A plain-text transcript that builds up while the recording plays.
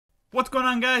What's going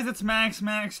on, guys? It's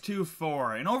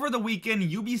Max24, and over the weekend,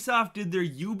 Ubisoft did their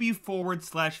Ubiforward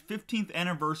 / 15th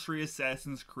anniversary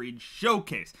Assassin's Creed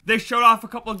showcase. They showed off a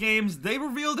couple games, they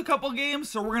revealed a couple games,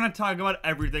 so we're gonna talk about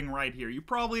everything right here. You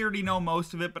probably already know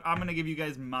most of it, but I'm gonna give you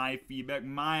guys my feedback,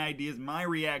 my ideas, my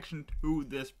reaction to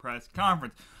this press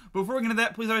conference. Before we get into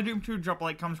that, please drop a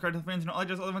like, comment, subscribe to the fans, and all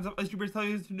just other ones as YouTubers tell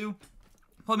you to do.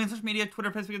 Follow me on social media,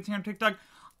 Twitter, Facebook, Instagram, TikTok.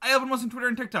 I open most on Twitter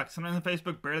and TikTok, sometimes on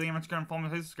Facebook, barely on Instagram, follow me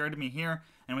on Facebook, subscribe to me here.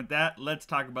 And with that, let's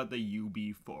talk about the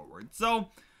Ubiforward. So,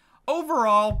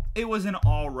 overall, it was an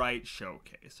alright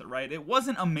showcase, alright? It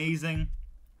wasn't amazing.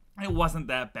 It wasn't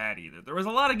that bad either. There was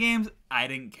a lot of games I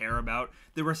didn't care about.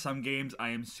 There were some games I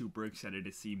am super excited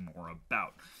to see more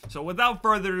about. So without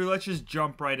further ado, let's just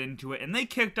jump right into it. And they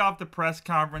kicked off the press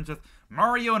conference with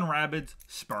Mario & Rabbids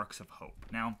Sparks of Hope.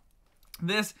 Now,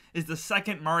 this is the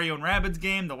second Mario & Rabbids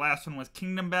game. The last one was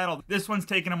Kingdom Battle. This one's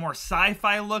taking a more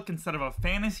sci-fi look instead of a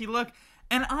fantasy look.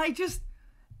 And I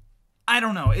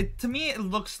don't know. To me, it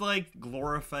looks like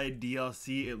glorified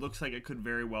DLC. It looks like it could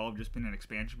very well have just been an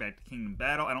expansion back to Kingdom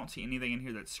Battle. I don't see anything in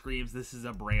here that screams this is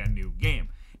a brand new game.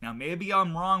 Now, maybe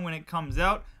I'm wrong when it comes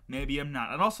out. Maybe I'm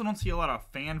not. I also don't see a lot of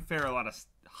fanfare, a lot of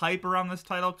hype around this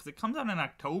title because it comes out in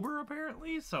October,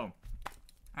 apparently. So,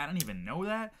 I don't even know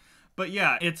that. But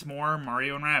yeah, it's more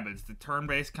Mario & Rabbids. The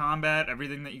turn-based combat,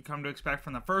 everything that you come to expect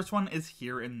from the first one is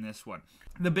here in this one.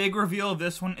 The big reveal of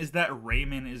this one is that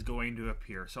Rayman is going to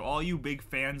appear. So all you big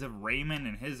fans of Rayman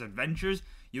and his adventures,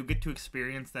 you'll get to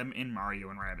experience them in Mario &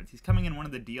 Rabbids. He's coming in one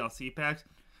of the DLC packs,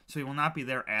 so he will not be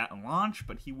there at launch,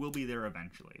 but he will be there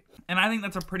eventually. And I think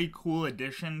that's a pretty cool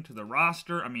addition to the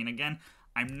roster. I mean, again,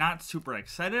 I'm not super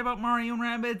excited about Mario &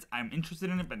 Rabbids. I'm interested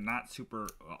in it, but not super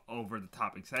over the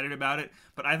top excited about it.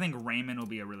 But I think Rayman will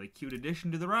be a really cute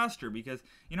addition to the roster because,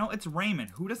 you know, it's Rayman.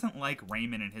 Who doesn't like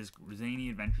Rayman and his zany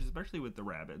adventures, especially with the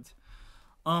Rabbids?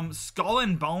 Skull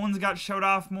and Bones got showed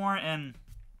off more, and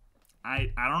I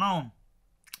don't know.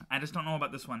 I just don't know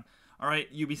about this one. All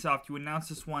right, Ubisoft, you announced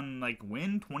this one, like,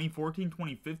 when? 2014,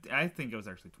 2015? I think it was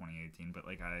actually 2018, but,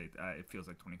 like, it feels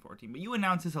like 2014. But you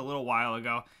announced this a little while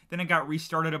ago. Then it got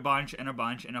restarted a bunch, and a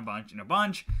bunch, and a bunch, and a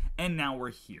bunch, and now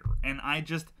we're here. And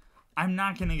I'm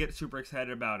not going to get super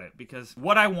excited about it, because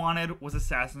what I wanted was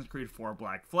Assassin's Creed 4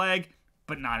 Black Flag,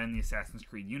 but not in the Assassin's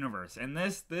Creed universe. And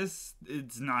this,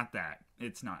 it's not that.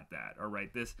 It's not that, all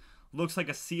right? This looks like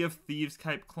a Sea of Thieves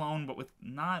type clone, but with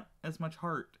not as much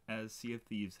heart as Sea of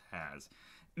Thieves has.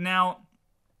 Now,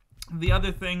 the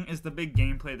other thing is the big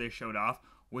gameplay they showed off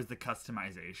was the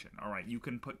customization. All right, you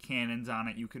can put cannons on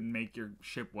it. You can make your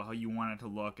ship how you want it to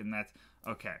look, and that's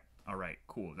okay. All right,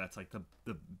 cool. That's like the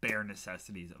bare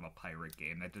necessities of a pirate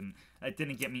game. That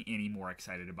didn't get me any more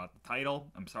excited about the title.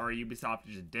 I'm sorry, Ubisoft,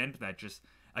 it just didn't. That just,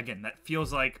 again, that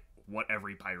feels like what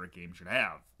every pirate game should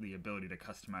have, the ability to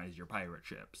customize your pirate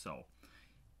ship.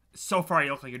 So far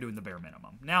you look like you're doing the bare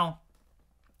minimum. Now,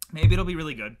 maybe it'll be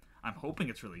really good. I'm hoping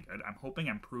it's really good. I'm hoping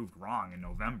I'm proved wrong in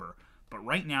November. But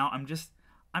right now, I'm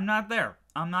not there.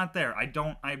 I'm not there.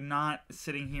 I'm not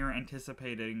sitting here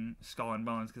anticipating Skull and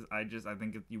Bones because I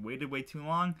think if you waited way too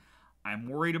long, I'm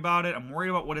worried about it. I'm worried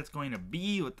about what it's going to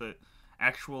be, what the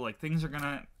actual, like, things that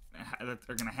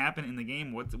are gonna happen in the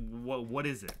game. What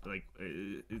is it? Like,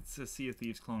 it's a Sea of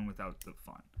Thieves clone without the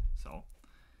fun. So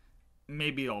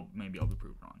maybe I'll be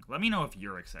proved wrong. Let me know if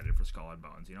you're excited for Skull and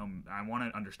Bones. You know, I want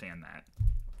to understand that.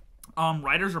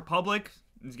 Riders Republic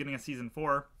is getting a season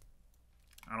 4.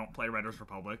 I don't play Riders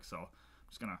Republic, so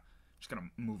I'm just gonna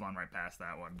move on right past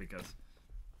that one because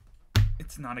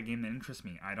it's not a game that interests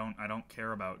me. I don't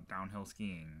care about downhill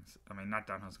skiing. I mean, not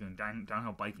downhill skiing,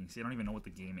 downhill biking. See, I don't even know what the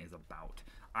game is about.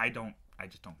 I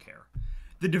just don't care.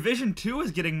 The Division 2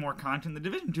 is getting more content. The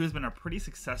Division 2 has been a pretty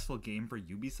successful game for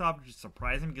Ubisoft, which is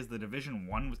surprising because the Division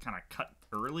 1 was kind of cut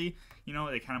early. You know,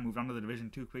 they kind of moved on to the Division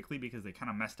 2 quickly because they kind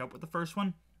of messed up with the first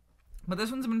one. But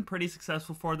this one's been pretty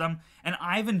successful for them, and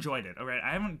I've enjoyed it, alright?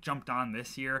 I haven't jumped on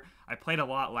this year. I played a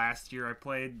lot last year. I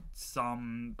played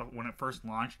some when it first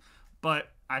launched, but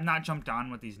I've not jumped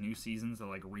on with these new seasons, the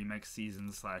like remix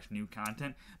seasons / new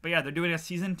content. But yeah, they're doing a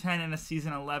season 10 and a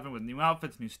season 11 with new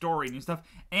outfits, new story, new stuff,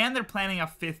 and they're planning a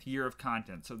 5th year of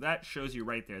content. So that shows you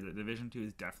right there that Division 2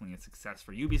 is definitely a success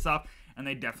for Ubisoft, and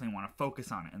they definitely want to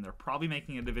focus on it. And they're probably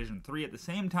making a Division 3 at the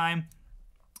same time,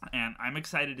 and I'm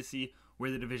excited to see where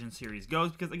the Division series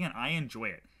goes because, again, I enjoy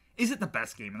it. Is it the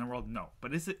best game in the world? No.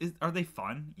 But are they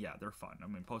fun? Yeah, they're fun. I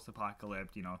mean,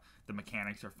 post-apocalypse, you know, the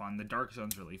mechanics are fun. The Dark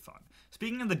Zone's really fun.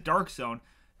 Speaking of the Dark Zone,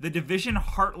 the Division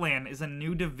Heartland is a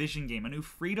new Division game, a new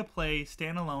free-to-play,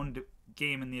 standalone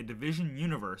game in the Division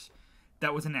universe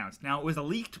that was announced. Now, it was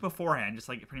leaked beforehand, just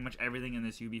like pretty much everything in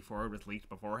this Ubiforward was leaked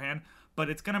beforehand, but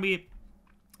it's going to be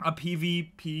a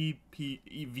PvE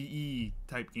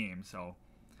type game. So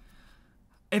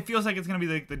it feels like it's gonna be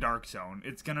like the Dark Zone.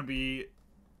 It's gonna be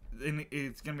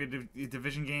a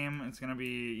Division game. It's gonna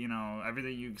be, you know,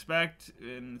 everything you expect,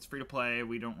 and it's free to play.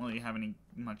 We don't really have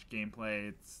much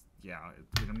gameplay. We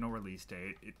have no release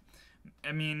date.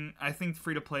 I mean, I think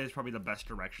free to play is probably the best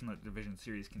direction that the Division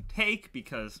series can take,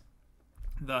 because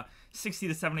the $60 to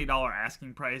 $70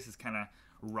 asking price is kind of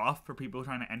rough for people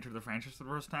trying to enter the franchise for the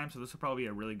first time. So this will probably be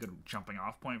a really good jumping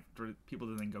off point for people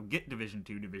to then go get Division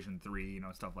 2, Division 3, you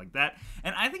know, stuff like that.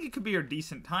 And I think it could be a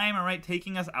decent time, all right,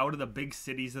 taking us out of the big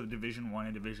cities of Division 1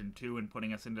 and Division 2 and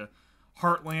putting us into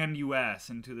Heartland, US,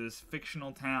 into this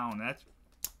fictional town.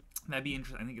 That'd be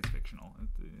interesting. I think it's fictional. I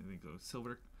think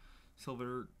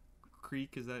Silver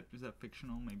Creek, is that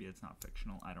fictional? Maybe it's not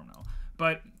fictional. I don't know.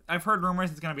 But I've heard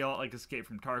rumors it's going to be a lot like Escape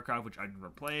from Tarkov, which I've never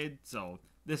played. So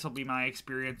this will be my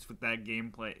experience with that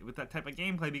gameplay, with that type of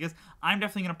gameplay, because I'm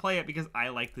definitely going to play it because I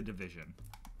like the Division.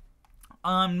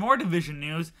 More Division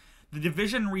news. The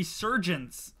Division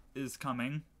Resurgence is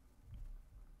coming.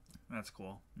 That's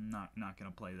cool. Not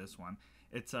going to play this one.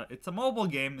 It's a mobile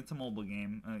game. It's a mobile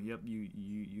game. Yep,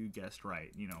 you guessed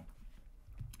right. You know,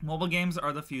 mobile games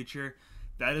are the future.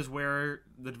 That is where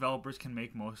the developers can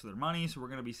make most of their money. So we're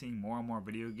going to be seeing more and more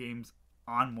video games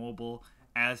on mobile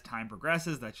as time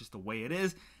progresses. That's just the way it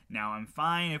is. Now, I'm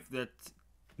fine if that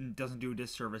doesn't do a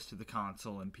disservice to the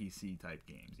console and PC type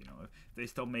games. You know, if they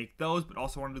still make those, but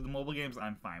also want to do the mobile games,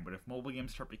 I'm fine. But if mobile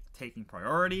games start taking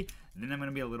priority, then I'm going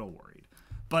to be a little worried.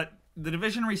 But the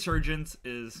Division Resurgence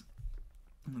is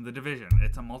the Division.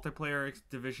 It's a multiplayer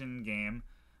Division game.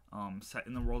 Set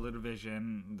in the world of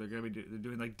Division. They're gonna be they're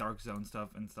doing like Dark Zone stuff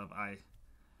and stuff. I'm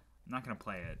not gonna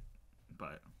play it,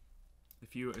 but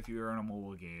if you're in a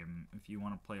mobile game, if you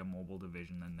want to play a mobile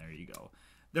Division, then there you go.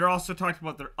 They're also talking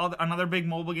about another big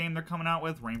mobile game they're coming out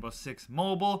with, Rainbow Six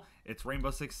Mobile. It's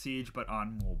Rainbow Six Siege, but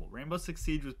on mobile. Rainbow Six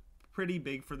Siege was pretty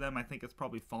big for them. I think it's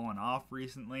probably fallen off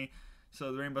recently.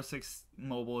 So the Rainbow Six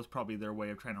Mobile is probably their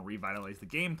way of trying to revitalize the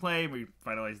gameplay,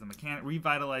 revitalize the mechanic,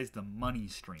 revitalize the money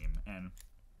stream. And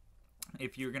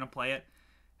if you're going to play it,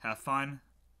 have fun.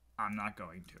 I'm not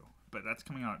going to. But that's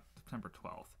coming out September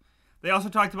 12th. They also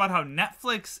talked about how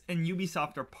Netflix and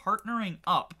Ubisoft are partnering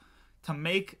up to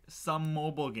make some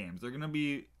mobile games. They're going to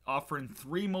be offering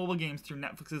 3 mobile games through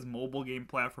Netflix's mobile game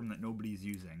platform that nobody's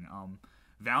using.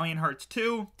 Valiant Hearts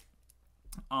 2.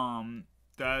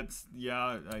 That's,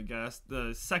 yeah, I guess,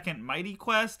 the second Mighty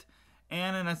Quest,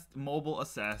 and a mobile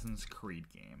Assassin's Creed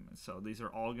game. So these are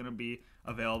all going to be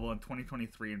available in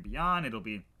 2023 and beyond. It'll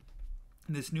be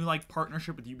this new like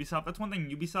partnership with Ubisoft. That's one thing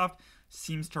Ubisoft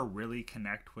seems to really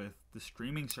connect with the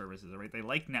streaming services, right? They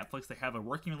like Netflix. They have a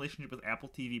working relationship with Apple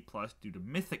TV Plus due to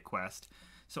Mythic Quest.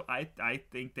 So I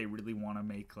think they really want to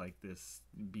make like this,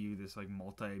 be this like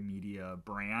multimedia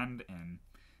brand, and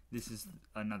this is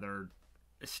another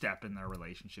step in their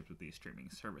relationships with these streaming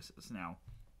services. Now,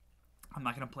 I'm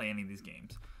not going to play any of these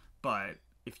games, but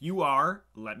if you are,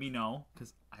 let me know,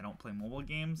 because I don't play mobile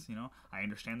games. You know, I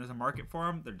understand there's a market for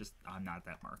them. I'm not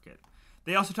that market.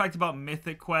 They also talked about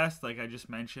Mythic Quest, like I just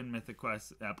mentioned. Mythic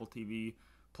Quest, Apple TV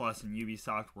Plus, and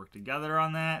Ubisoft work together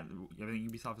on that. I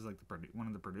think Ubisoft is like one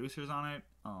of the producers on it.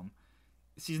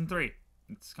 Season 3,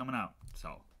 it's coming out.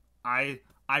 So I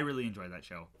really enjoy that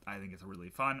show. I think it's really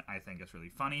fun. I think it's really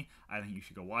funny. I think you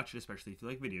should go watch it, especially if you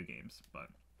like video games. But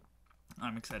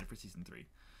I'm excited for season 3.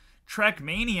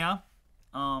 Trackmania.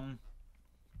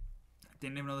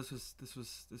 Didn't even know this is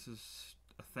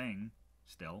a thing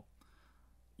still.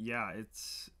 Yeah,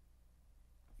 it's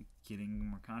getting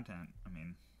more content. I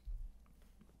mean,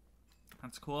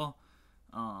 that's cool.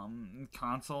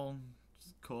 Console,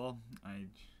 cool. I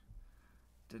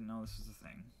didn't know this was a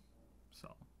thing.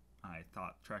 So I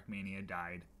thought Trackmania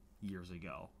died years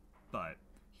ago. But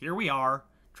here we are.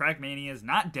 Trackmania is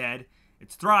not dead.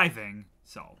 It's thriving.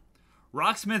 So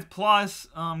Rocksmith Plus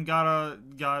got a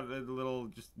little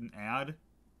just an ad.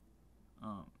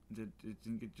 Did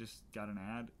it just got an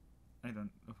ad? I don't.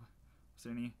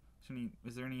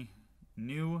 Is there any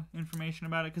new information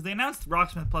about it? Because they announced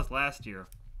Rocksmith Plus last year.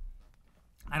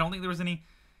 I don't think there was any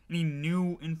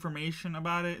new information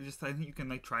about it. Just I think you can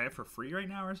like try it for free right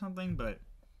now or something. But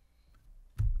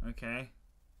okay,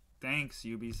 thanks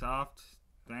Ubisoft.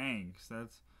 Thanks.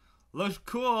 That's looks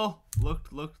cool.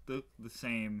 Looked the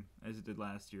same as it did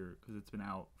last year because it's been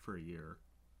out for a year.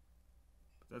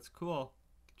 But that's cool.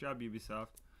 Good job,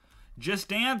 Ubisoft. Just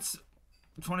Dance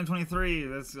 2023.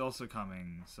 That's also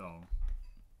coming. So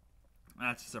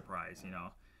that's a surprise. You know,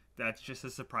 that's just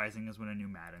as surprising as when a new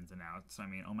Madden's announced. I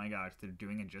mean, oh my gosh, they're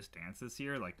doing a Just Dance this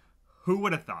year. Like, who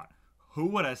would have thought? Who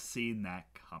would have seen that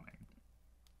coming?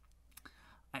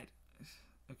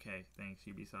 Okay, thanks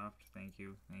Ubisoft. Thank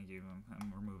you.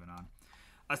 We're moving on.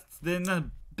 Then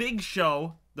the big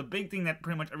show, the big thing that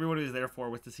pretty much everybody was there for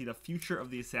was to see the future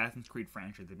of the Assassin's Creed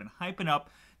franchise. They've been hyping up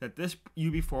that this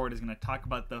Ubiforward is going to talk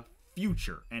about the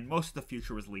future, and most of the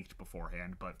future was leaked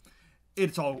beforehand, but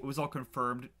it was all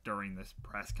confirmed during this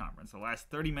press conference. The last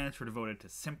 30 minutes were devoted to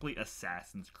simply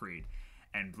Assassin's Creed,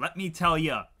 and let me tell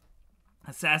you,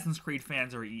 Assassin's Creed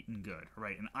fans are eating good,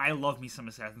 right? And I love me some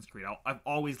Assassin's Creed. I've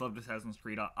always loved Assassin's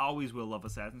Creed. I always will love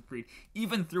Assassin's Creed.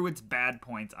 Even through its bad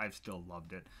points, I've still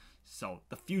loved it. So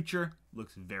the future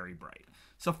looks very bright.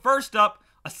 So first up,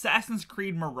 Assassin's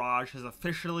Creed Mirage has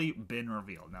officially been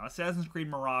revealed. Now, Assassin's Creed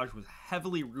Mirage was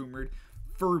heavily rumored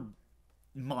for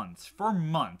months,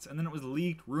 and then it was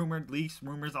leaked, rumored, leaks,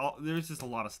 rumors. There's just a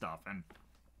lot of stuff, and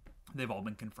they've all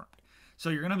been confirmed. So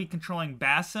you're going to be controlling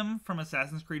Basim from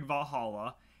Assassin's Creed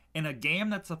Valhalla in a game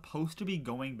that's supposed to be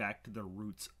going back to the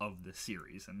roots of the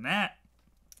series. And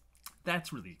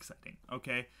that's really exciting,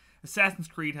 okay? Assassin's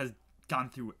Creed has gone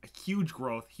through a huge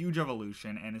growth, huge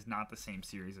evolution, and is not the same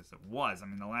series as it was. I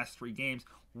mean, the last 3 games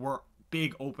were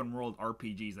big open world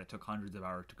RPGs that took hundreds of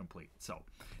hours to complete. So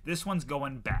this one's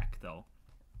going back, though.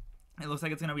 It looks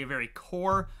like it's going to be a very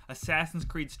core Assassin's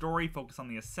Creed story focused on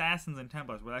the Assassins and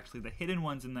Templars, but actually the hidden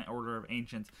ones in the Order of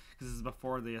Ancients, because this is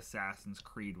before the Assassin's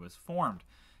Creed was formed.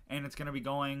 And it's going to be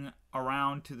going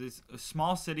around to this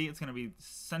small city. It's going to be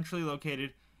centrally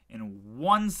located in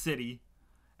one city,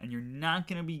 and you're not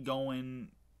going to be going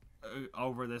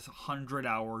over this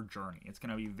 100-hour journey. It's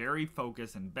going to be very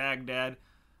focused in Baghdad,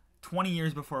 20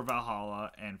 years before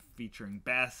Valhalla, and featuring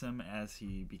Basim as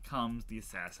he becomes the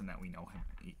assassin that we know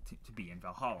him to be in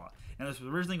Valhalla. Now, this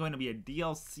was originally going to be a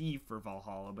DLC for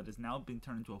Valhalla, but has now been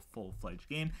turned into a full-fledged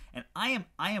game, and I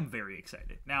am very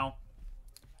excited. Now,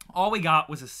 all we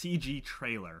got was a CG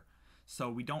trailer,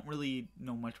 so we don't really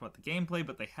know much about the gameplay,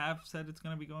 but they have said it's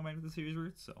going to be going back to the series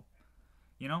roots, so,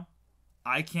 you know,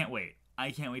 I can't wait. I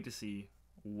can't wait to see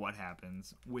what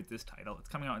happens with this title. It's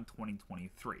coming out in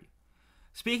 2023.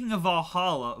 Speaking of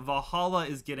Valhalla, Valhalla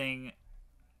is getting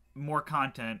more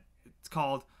content. It's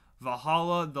called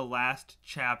Valhalla: The Last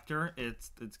Chapter. It's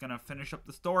going to finish up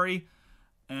the story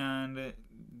and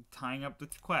tying up the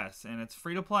quests, and it's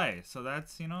free to play. So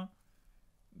that's, you know,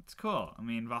 it's cool. I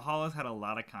mean, Valhalla's had a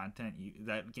lot of content.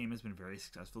 That game has been very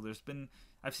successful.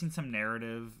 I've seen some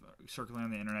narrative circulating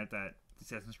on the internet that the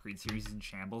Assassin's Creed series is in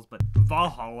shambles, but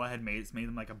Valhalla it's made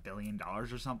them like $1 billion or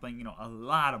something, you know, a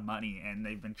lot of money, and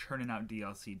they've been churning out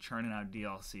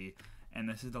DLC, and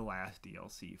this is the last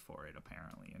DLC for it,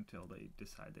 apparently, until they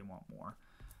decide they want more.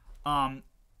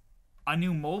 A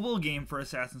new mobile game for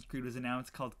Assassin's Creed was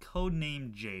announced called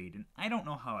Codename Jade, and I don't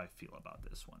know how I feel about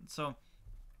this one. So,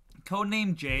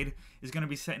 Codename Jade is going to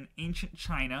be set in ancient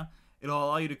China. It'll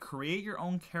allow you to create your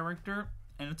own character,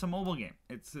 and it's a mobile game.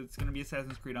 It's going to be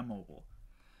Assassin's Creed on mobile.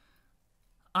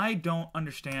 I don't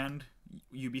understand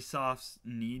Ubisoft's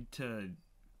need to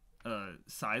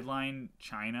sideline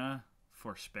China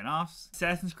for spin-offs.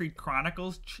 Assassin's Creed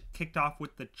Chronicles kicked off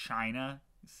with the China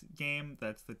game.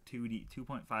 That's the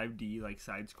 2.5D like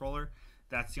side scroller.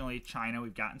 That's the only China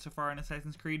we've gotten so far in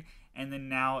Assassin's Creed. And then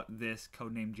now this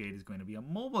Codename Jade is going to be a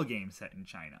mobile game set in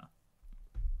China.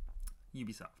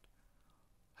 Ubisoft,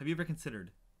 have you ever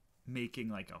considered making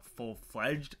like a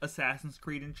full-fledged Assassin's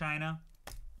Creed in China?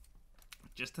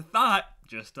 Just a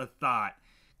thought.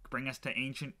 Bring us to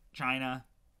ancient China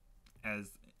as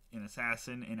an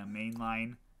assassin in a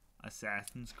mainline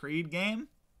Assassin's Creed game.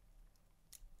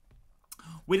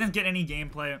 We didn't get any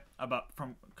gameplay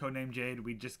from Codename Jade.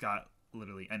 We just got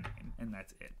literally a name, and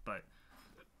that's it. But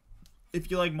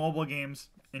if you like mobile games,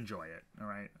 enjoy it. All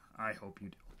right, I hope you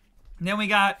do. Then we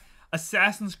got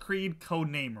Assassin's Creed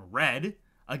Codename Red.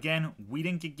 Again, we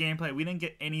didn't get gameplay. We didn't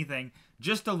get anything.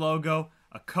 Just a logo,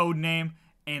 a code name,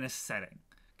 and a setting.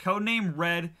 Codename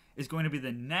Red is going to be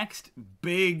the next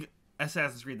big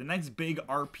Assassin's Creed, the next big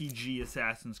RPG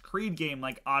Assassin's Creed game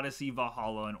like Odyssey,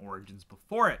 Valhalla, and Origins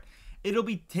before it. It'll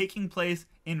be taking place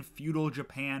in feudal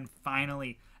Japan,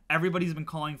 finally. Everybody's been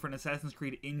calling for an Assassin's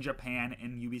Creed in Japan,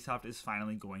 and Ubisoft is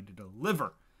finally going to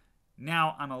deliver.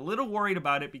 Now, I'm a little worried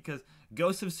about it because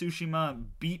Ghost of Tsushima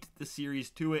beat the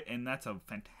series to it, and that's a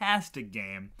fantastic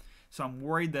game. So I'm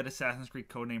worried that Assassin's Creed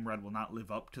Codename Red will not live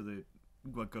up to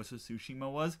what Ghost of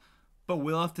Tsushima was. But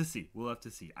we'll have to see.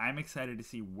 I'm excited to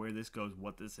see where this goes,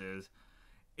 what this is.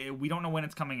 We don't know when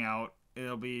it's coming out.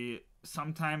 It'll be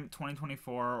sometime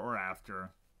 2024 or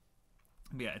after.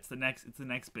 But yeah, it's the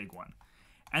next big one.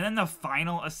 And then the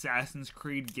final Assassin's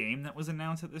Creed game that was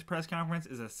announced at this press conference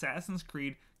is Assassin's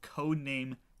Creed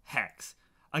Codename Hex.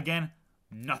 Again,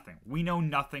 nothing. We know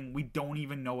nothing. We don't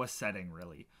even know a setting,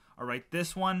 really. All right,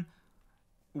 this one,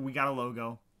 we got a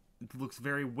logo. It looks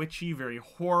very witchy, very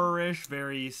horror-ish,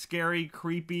 very scary,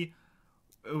 creepy.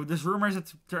 There's rumors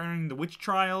it's turning the witch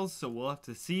trials, so we'll have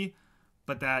to see.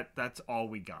 But that's all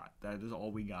we got. That is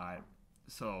all we got.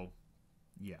 So,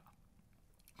 yeah.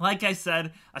 Like I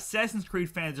said, Assassin's Creed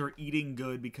fans are eating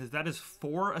good because that is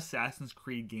 4 Assassin's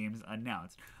Creed games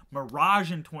announced.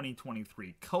 Mirage in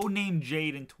 2023, Codename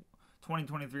Jade in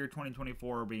 2023 or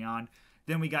 2024 or beyond.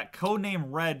 Then we got Codename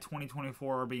Red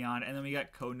 2024 or beyond, and then we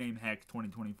got Codename Hex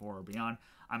 2024 or beyond.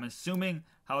 I'm assuming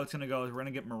how it's going to go is we're going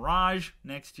to get Mirage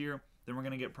next year. Then we're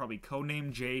going to get probably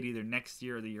Codename Jade either next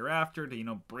year or the year after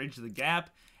to, bridge the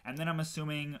gap. And then I'm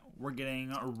assuming we're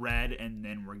getting Red and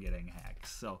then we're getting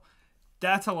Hex. So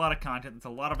that's a lot of content. That's a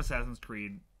lot of Assassin's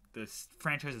Creed. This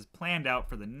franchise is planned out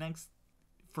for the next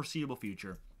foreseeable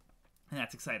future. And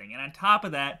that's exciting. And on top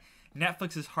of that,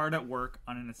 Netflix is hard at work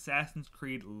on an Assassin's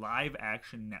Creed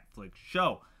live-action Netflix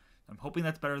show. I'm hoping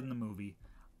that's better than the movie.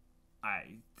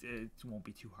 It won't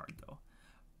be too hard, though.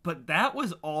 But that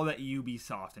was all that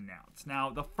Ubisoft announced. Now,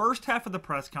 the first half of the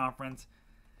press conference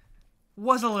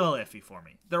was a little iffy for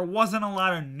me. There wasn't a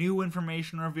lot of new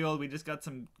information revealed. We just got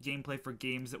some gameplay for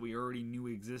games that we already knew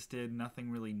existed.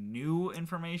 Nothing really new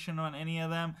information on any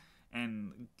of them.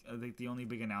 And I think the only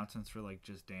big announcements were like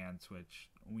Just Dance, which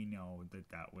we know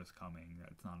that was coming.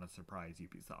 That's not a surprise,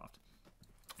 Ubisoft.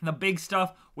 The big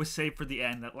stuff was saved for the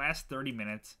end. That last 30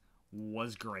 minutes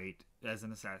was great. As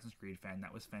an Assassin's Creed fan,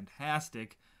 that was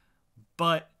fantastic.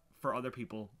 But for other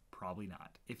people, probably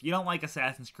not. If you don't like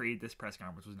Assassin's Creed, this press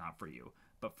conference was not for you.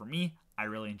 But for me, I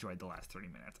really enjoyed the last 30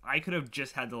 minutes. I could have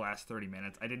just had the last 30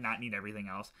 minutes. I did not need everything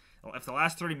else. If the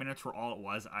last 30 minutes were all it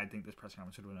was, I think this press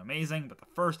conference would have been amazing. But the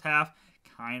first half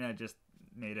kind of just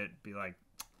made it be like,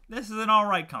 this is an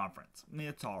alright conference.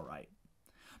 It's alright.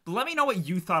 But let me know what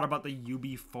you thought about the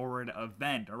Ubiforward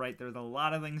event. Alright, there's a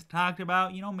lot of things talked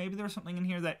about. Maybe there's something in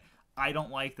here that I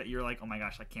don't like that you're like, oh my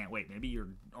gosh, I can't wait. Maybe you're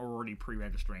already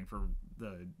pre-registering for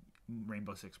the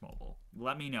Rainbow Six Mobile.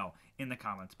 Let me know in the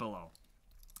comments below.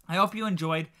 I hope you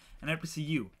enjoyed, and I hope to see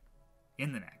you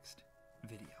in the next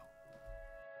video.